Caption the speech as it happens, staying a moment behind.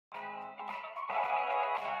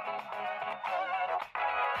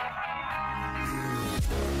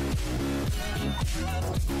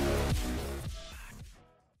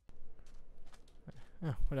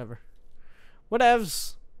Oh, whatever.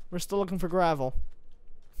 Whatevs. We're still looking for gravel.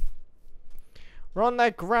 We're on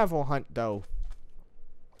that gravel hunt, though.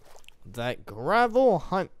 That gravel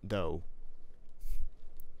hunt, though.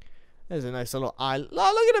 There's a nice little eye. Oh,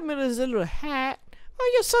 look at him in his little hat.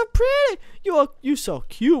 Oh, you're so pretty. You so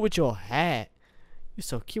cute with your hat. You're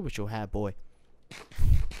so cute with your hat, boy.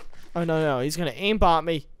 Oh, no. He's going to aimbot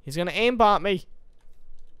me. He's going to aimbot me.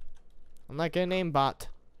 I'm not getting aimbot.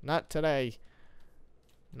 Not today.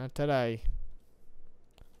 Not today.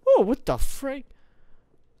 Oh, what the frick?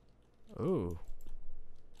 Oh.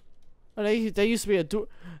 Oh, there used to be a door.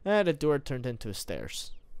 The door turned into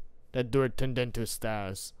stairs. That door turned into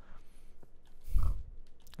stairs.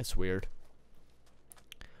 That's weird.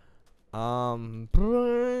 I'm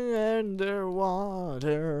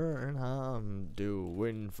underwater and I'm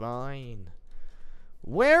doing fine.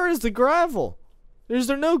 Where is the gravel? Is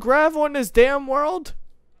there no gravel in this damn world?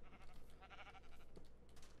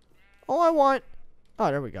 All I want. Oh,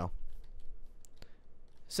 there we go.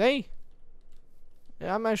 See?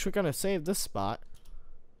 Yeah, I'm actually gonna save this spot.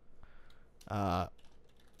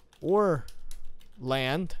 Or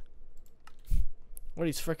land. What are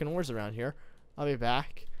these freaking ores around here? I'll be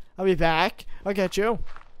back. I'll be back. I'll get you.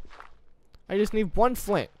 I just need one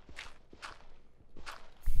flint.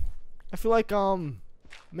 I feel like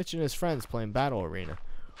Mitch and his friends playing Battle Arena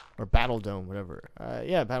or Battle Dome, whatever.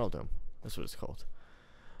 Yeah, Battle Dome. That's what it's called.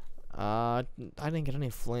 I didn't get any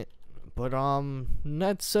flint, but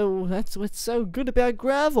that's what's so good about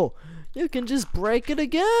gravel. You can just break it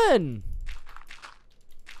again.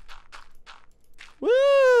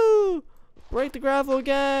 Woo! Break the gravel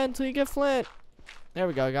again until you get flint. There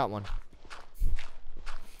we go, I got one.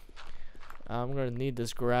 I'm gonna need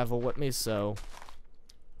this gravel with me, so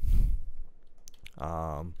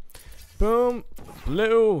boom,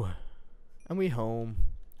 blue, and we home.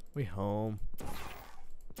 We home.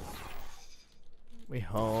 We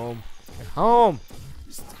home. We're home.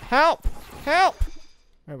 Help! Help!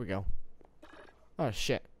 There we go. Oh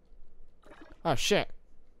shit. Oh shit.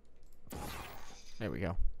 There we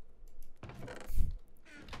go.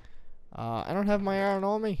 I don't have my iron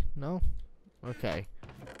on me. No. Okay.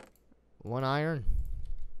 One iron.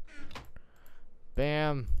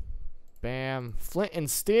 Bam. Bam. Flint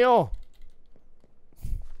and steel.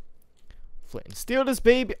 Flint and steel this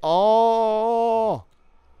baby. Oh.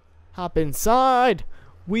 Hop inside.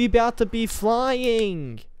 We about to be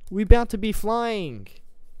flying. We about to be flying.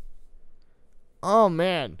 Oh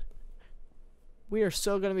man. We are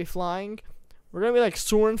so gonna be flying. We're gonna be like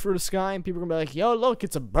soaring through the sky and people are gonna be like, yo, look,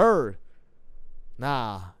 it's a bird.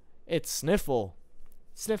 Nah, it's Sniffle.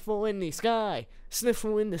 Sniffle in the sky.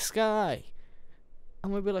 Sniffle in the sky.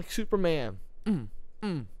 I'm gonna be like Superman.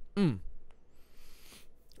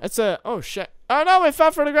 That's a, oh shit. Oh no, we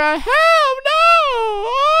fell from the ground. Hell no!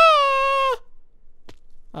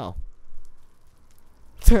 Oh.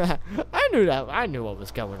 I knew that. I knew what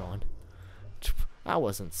was going on. I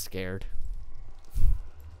wasn't scared.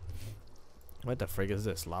 What the frig is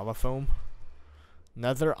this? Lava foam?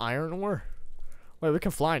 Nether iron ore? Wait, we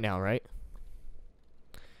can fly now, right?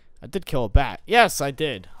 I did kill a bat. Yes, I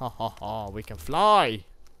did. Ha ha ha. We can fly.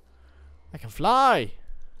 I can fly.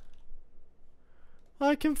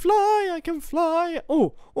 I can fly. I can fly.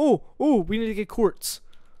 Oh, oh, oh. We need to get quartz.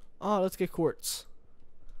 Oh, let's get quartz.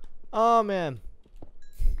 Oh, man.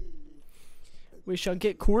 We shall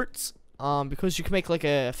get quartz. Because you can make like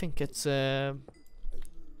a, I think it's, is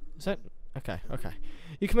that? Okay, okay.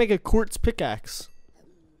 You can make a quartz pickaxe.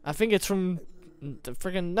 I think it's from the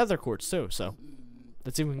friggin' nether quartz too, so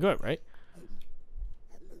that's even good, right?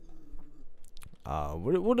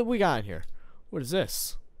 What do we got in here? What is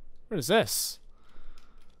this? What is this?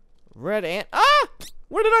 Red ant. Ah!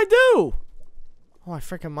 What did I do? Oh, I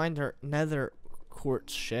freaking mined her nether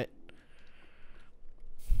quartz shit.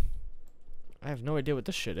 I have no idea what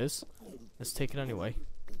this shit is. Let's take it anyway.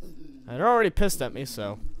 They're already pissed at me,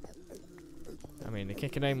 so I mean, they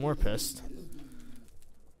can't get any more pissed.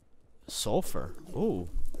 Sulfur. Ooh.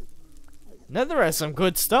 Nether has some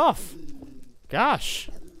good stuff. Gosh.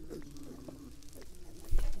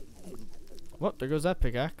 Well, there goes that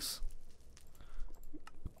pickaxe.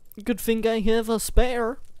 Good thing I have a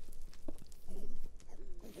spare.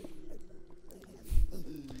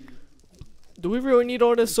 Do we really need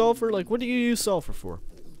all this sulfur? Like, what do you use sulfur for?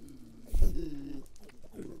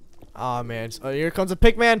 Aw, oh, man. Oh, here comes a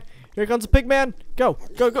pigman. Here comes a pigman. Go,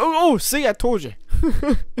 go, go. Oh, see, I told you.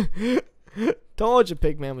 Told you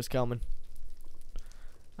pigman was coming.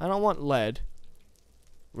 I don't want lead.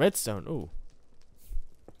 Redstone. Ooh.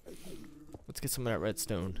 Let's get some of that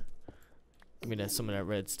redstone. Give me that, some of that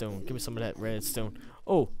redstone. Give me some of that redstone.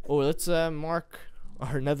 Oh, let's mark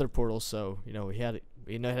our nether portal so, you know,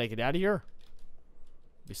 we know how to get out of here.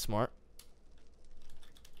 Be smart.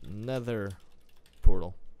 Nether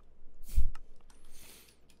portal.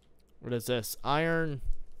 What is this? Iron.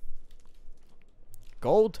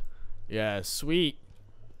 Gold? Yeah, sweet.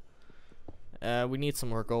 We need some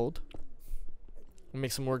more gold. We'll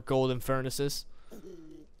make some more golden furnaces.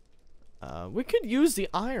 We could use the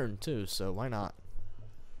iron too, so why not?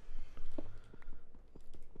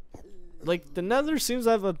 Like, the nether seems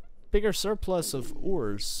to have a bigger surplus of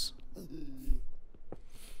ores.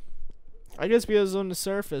 I guess because on the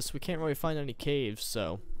surface we can't really find any caves,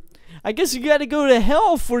 so I guess you gotta go to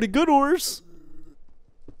hell for the good ores.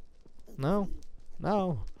 No.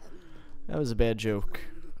 That was a bad joke.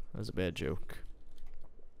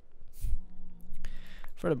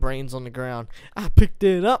 For the brains on the ground. I picked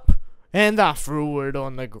it up and I threw it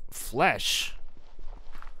on the flesh.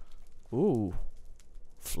 Ooh.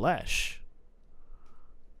 Flesh.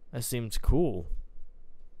 That seems cool.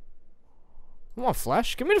 I want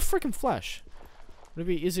flesh. Give me the freaking flesh. Would it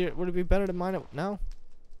be easier? Would it be better to mine it now?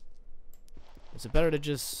 Is it better to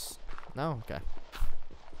just... No? Okay.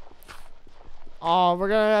 Oh, we're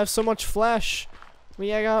gonna have so much flesh. We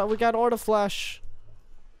got all the flesh.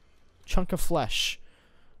 Chunk of flesh.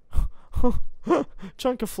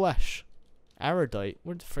 Chunk of flesh. Aridite.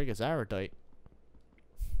 What the frig is aridite?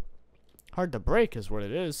 Hard to break is what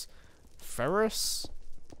it is. Ferrous?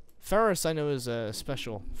 Ferrous I know is a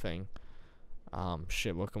special thing.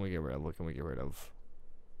 Shit, what can we get rid of?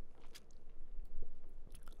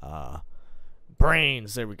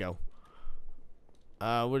 Brains, there we go.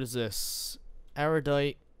 What is this?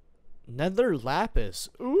 Aridite. Nether lapis.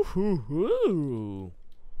 Ooh.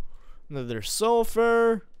 Nether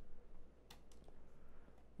sulfur.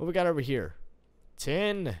 What we got over here?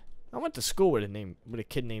 Tin. I went to school with a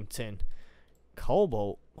kid named Tin.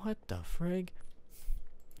 Cobalt. What the frig?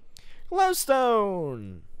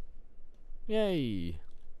 Glowstone. Yay.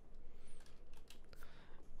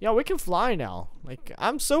 Yeah, we can fly now. Like,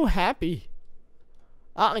 I'm so happy.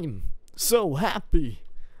 I'm so happy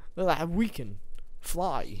that we can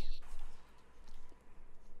fly.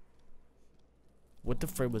 What the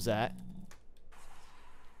frig was that?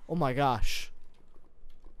 Oh my gosh.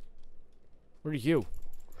 What are you?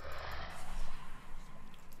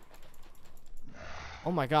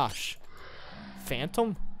 Oh my gosh.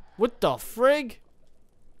 Phantom? What the frig?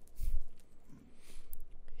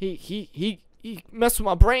 He messed with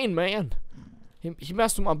my brain, man. He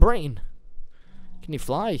messed with my brain. Can he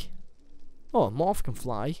fly? Oh, a Morph can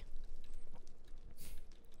fly.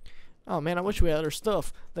 Oh man, I wish we had other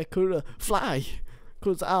stuff that could fly.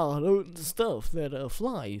 Cause I load the stuff that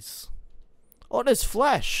flies. Oh, this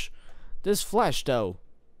flesh. This flesh though.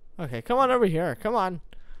 Okay, come on over here. Come on.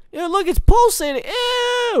 Ew, look, it's pulsating.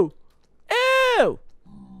 Ew! Ew!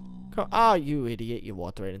 Oh, you idiot. You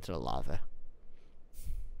walked right into the lava.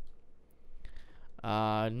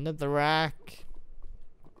 Netherrack.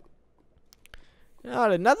 Oh,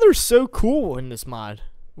 the nether's so cool in this mod.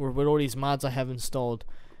 Or with all these mods I have installed.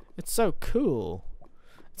 It's so cool.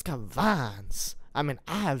 It's got vines. I'm an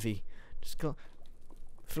ivy. Just go.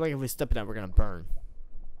 I feel like if we step in that, we're gonna burn.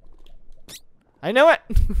 I know it!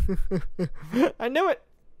 I knew it!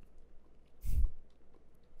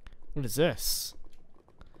 What is this?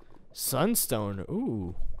 Sunstone.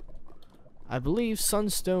 Ooh. I believe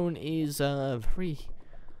sunstone is a very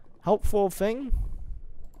helpful thing.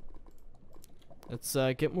 Let's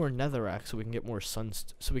get more netherrack so we can get more so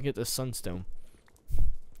we can get the sunstone.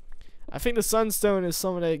 I think the sunstone is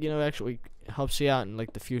something that, you know, actually helps you out in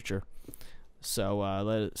like the future. So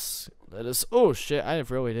let us oh shit, I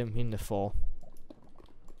really didn't mean to fall.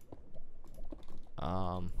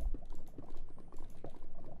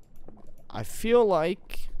 I feel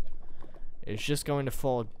like it's just going to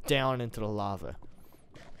fall down into the lava.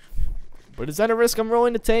 But is that a risk I'm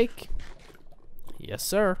willing to take? Yes,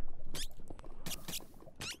 sir.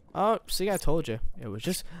 Oh, see, I told you. It was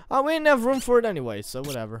just... Oh, we didn't have room for it anyway, so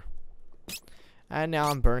whatever. And now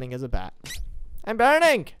I'm burning as a bat. I'm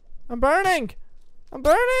burning! I'm burning! I'm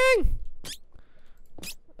burning!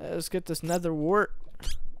 Let's get this nether wart.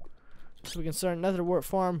 So we can start a nether wart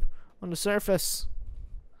farm on the surface.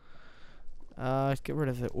 Get rid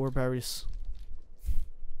of the ore berries.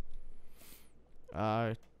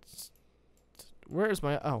 Where's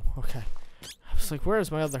my... Oh, okay. I was like,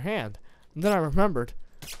 where's my other hand? And then I remembered.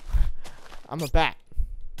 I'm a bat.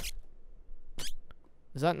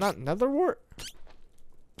 Is that not nether wart?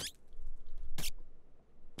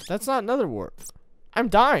 That's not nether wart. I'm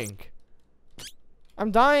dying.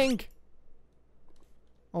 I'm dying.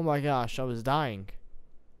 Oh my gosh, I was dying.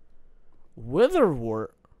 Witherwort.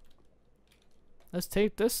 Let's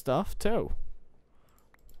take this stuff too.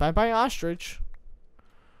 Bye bye ostrich.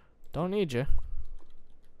 Don't need you.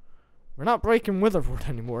 We're not breaking Witherwort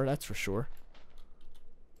anymore, that's for sure.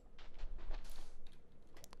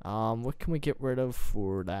 What can we get rid of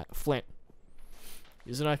for that? Flint.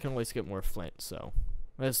 Using I can always get more flint, so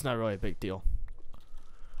it's not really a big deal.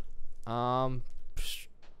 Oh,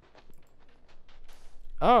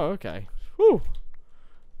 okay. Whew.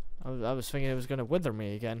 I was thinking it was gonna wither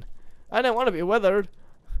me again. I didn't want to be withered.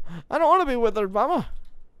 I don't want to be withered, mama.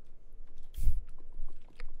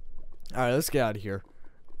 Alright, let's get out of here.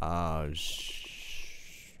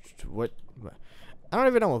 What? I don't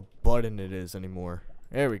even know what button it is anymore.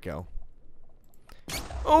 There we go.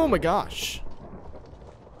 Oh my gosh.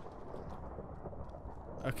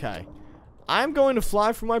 Okay. I'm going to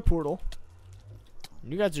fly from my portal.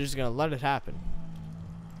 You guys are just going to let it happen.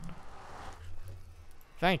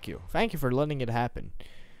 Thank you. Thank you for letting it happen.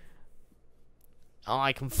 Oh,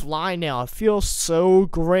 I can fly now. It feels so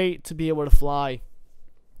great to be able to fly.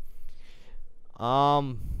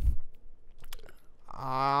 Boom,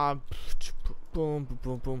 boom,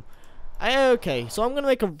 boom, boom. Okay, so I'm gonna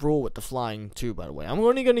make a rule with the flying too, by the way. I'm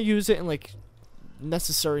only gonna use it in like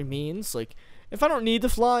necessary means. Like, if I don't need to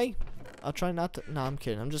fly, I'll try not to. No, I'm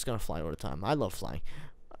kidding. I'm just gonna fly all the time. I love flying.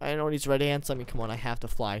 I know these red ants. I mean, come on, I have to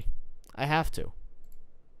fly. I have to.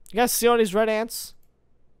 You guys see all these red ants?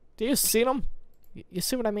 Do you see them? You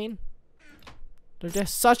see what I mean? They're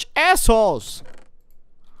just such assholes.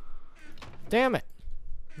 Damn it.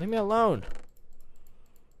 Leave me alone.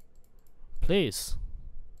 Please.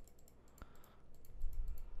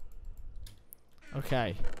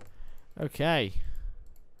 Okay. Okay.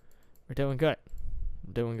 We're doing good.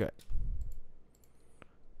 We're doing good.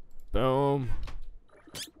 Boom.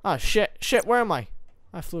 Ah, shit. Shit, where am I?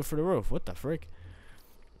 I flew for the roof. What the frick?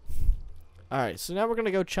 Alright, so now we're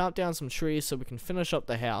gonna go chop down some trees so we can finish up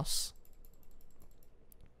the house.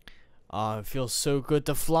 Oh, it feels so good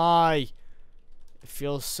to fly. It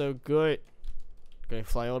feels so good. Gonna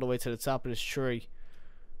fly all the way to the top of this tree.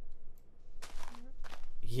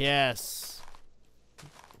 Yes.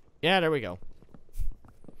 Yeah, there we go.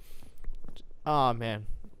 Oh man.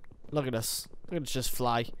 Look at us. Look at us just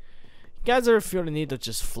fly. You guys ever feel the need to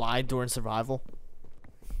just fly during survival?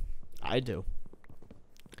 I do.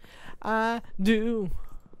 I do.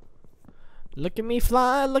 Look at me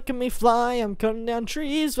fly, look at me fly. I'm cutting down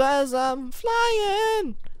trees as I'm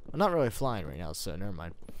flying. I'm not really flying right now, so never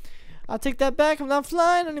mind. I'll take that back. I'm not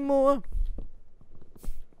flying anymore.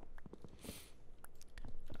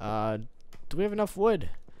 Do we have enough wood?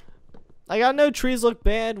 Like, I know trees look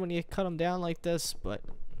bad when you cut them down like this, but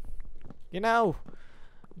you know,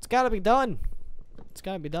 it's gotta be done. It's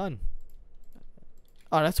gotta be done.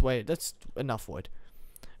 Oh, that's enough wood.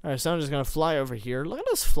 Alright, so I'm just gonna fly over here. Look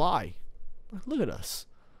at us fly. Look at us.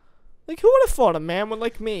 Like, who would have thought a man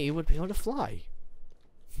like me would be able to fly?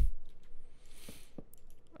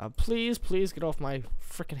 Please, please get off my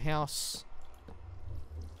freaking house.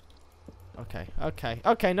 Okay, okay,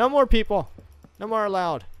 okay, no more people. No more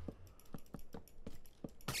allowed.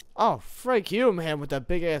 Oh, freak you, man, with that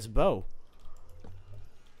big ass bow.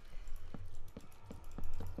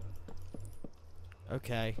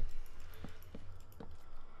 Okay.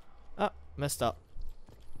 Oh, messed up.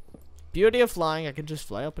 Beauty of flying, I can just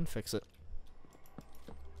fly up and fix it.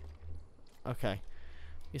 Okay.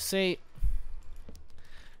 You see,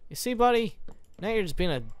 buddy? Now you're just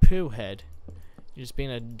being a poo head. You're just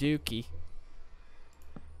being a dookie.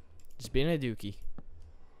 Just being a dookie.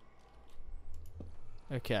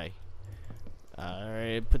 Okay.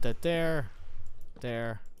 Alright, put that there.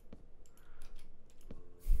 There.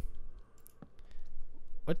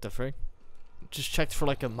 What the frick? Just checked for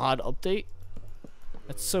like a mod update?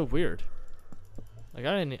 That's so weird. Like,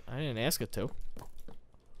 I didn't ask it to.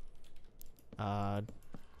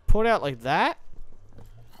 Pull it out like that?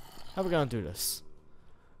 How are we gonna do this?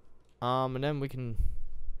 And then we can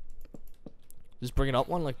just bring it up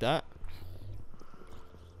one like that.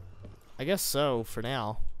 I guess so for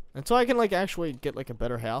now. Until I can like actually get like a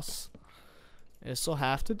better house. I still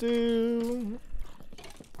have to do.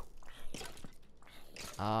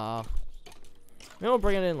 Maybe we'll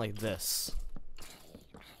bring it in like this.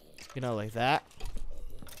 You know, like that.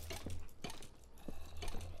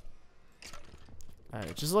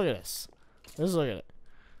 Alright, just look at this. Just look at it.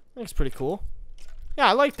 Looks pretty cool. Yeah,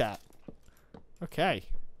 I like that. Okay.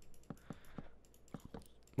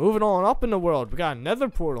 Moving on up in the world. We got a nether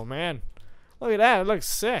portal, man. Look at that. It looks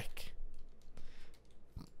sick.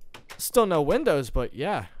 Still no windows, but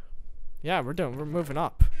yeah. Yeah, we're moving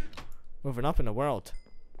up. Moving up in the world.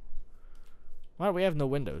 Why do we have no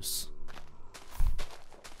windows?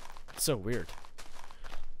 It's so weird.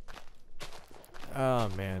 Oh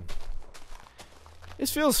man.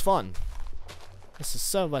 This feels fun. This is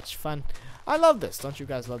so much fun. I love this. Don't you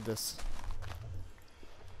guys love this?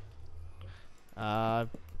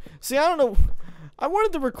 See, I don't know. I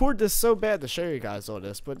wanted to record this so bad to show you guys all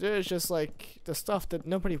this, but it's just like the stuff that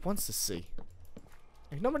nobody wants to see.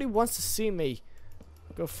 Like, nobody wants to see me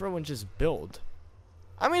go through and just build.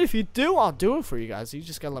 I mean, if you do, I'll do it for you guys. You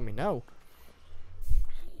just gotta let me know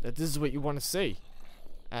that this is what you want to see.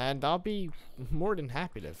 And I'll be more than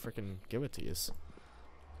happy to freaking give it to you.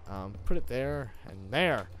 Put it there and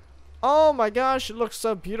there. Oh my gosh, it looks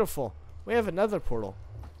so beautiful. We have another portal.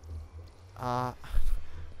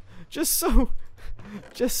 Just, oh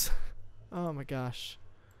my gosh.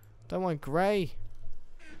 Do I want gray?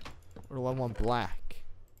 Or do I want black?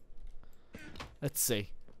 Let's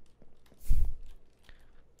see.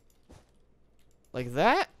 Like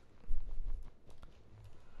that?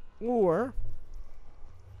 Or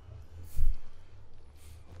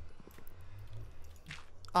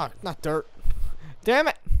oh, not dirt. Damn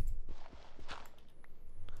it.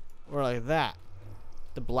 Or like that.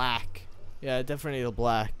 The black. Yeah, definitely the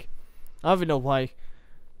black. I don't even know why.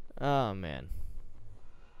 Oh man.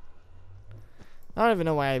 I don't even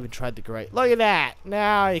know why I even tried the gray. Look at that.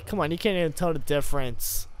 Now, come on, you can't even tell the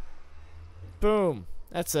difference. Boom.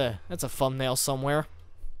 That's a thumbnail somewhere.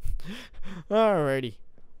 Alrighty.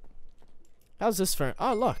 How's this for?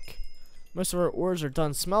 Oh look. Most of our ores are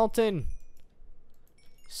done smelting.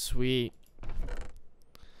 Sweet.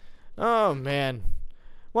 Oh man.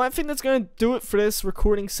 Well, I think that's gonna do it for this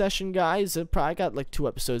recording session, guys. I probably got like 2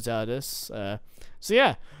 episodes out of this. So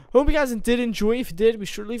yeah, hope you guys did enjoy. If you did, be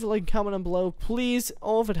sure to leave a like and comment down below, please.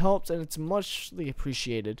 All of it helps, and it's muchly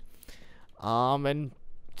appreciated. And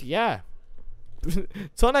yeah.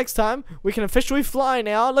 Till next time, we can officially fly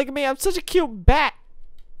now. Look at me, I'm such a cute bat.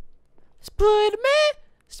 Spider-Man,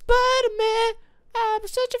 Spider-Man, I'm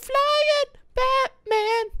such a flying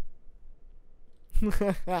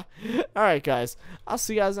Batman. Alright guys, I'll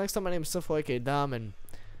see you guys next time. My name is Stuff Like a Dumb, and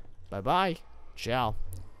bye bye. Ciao.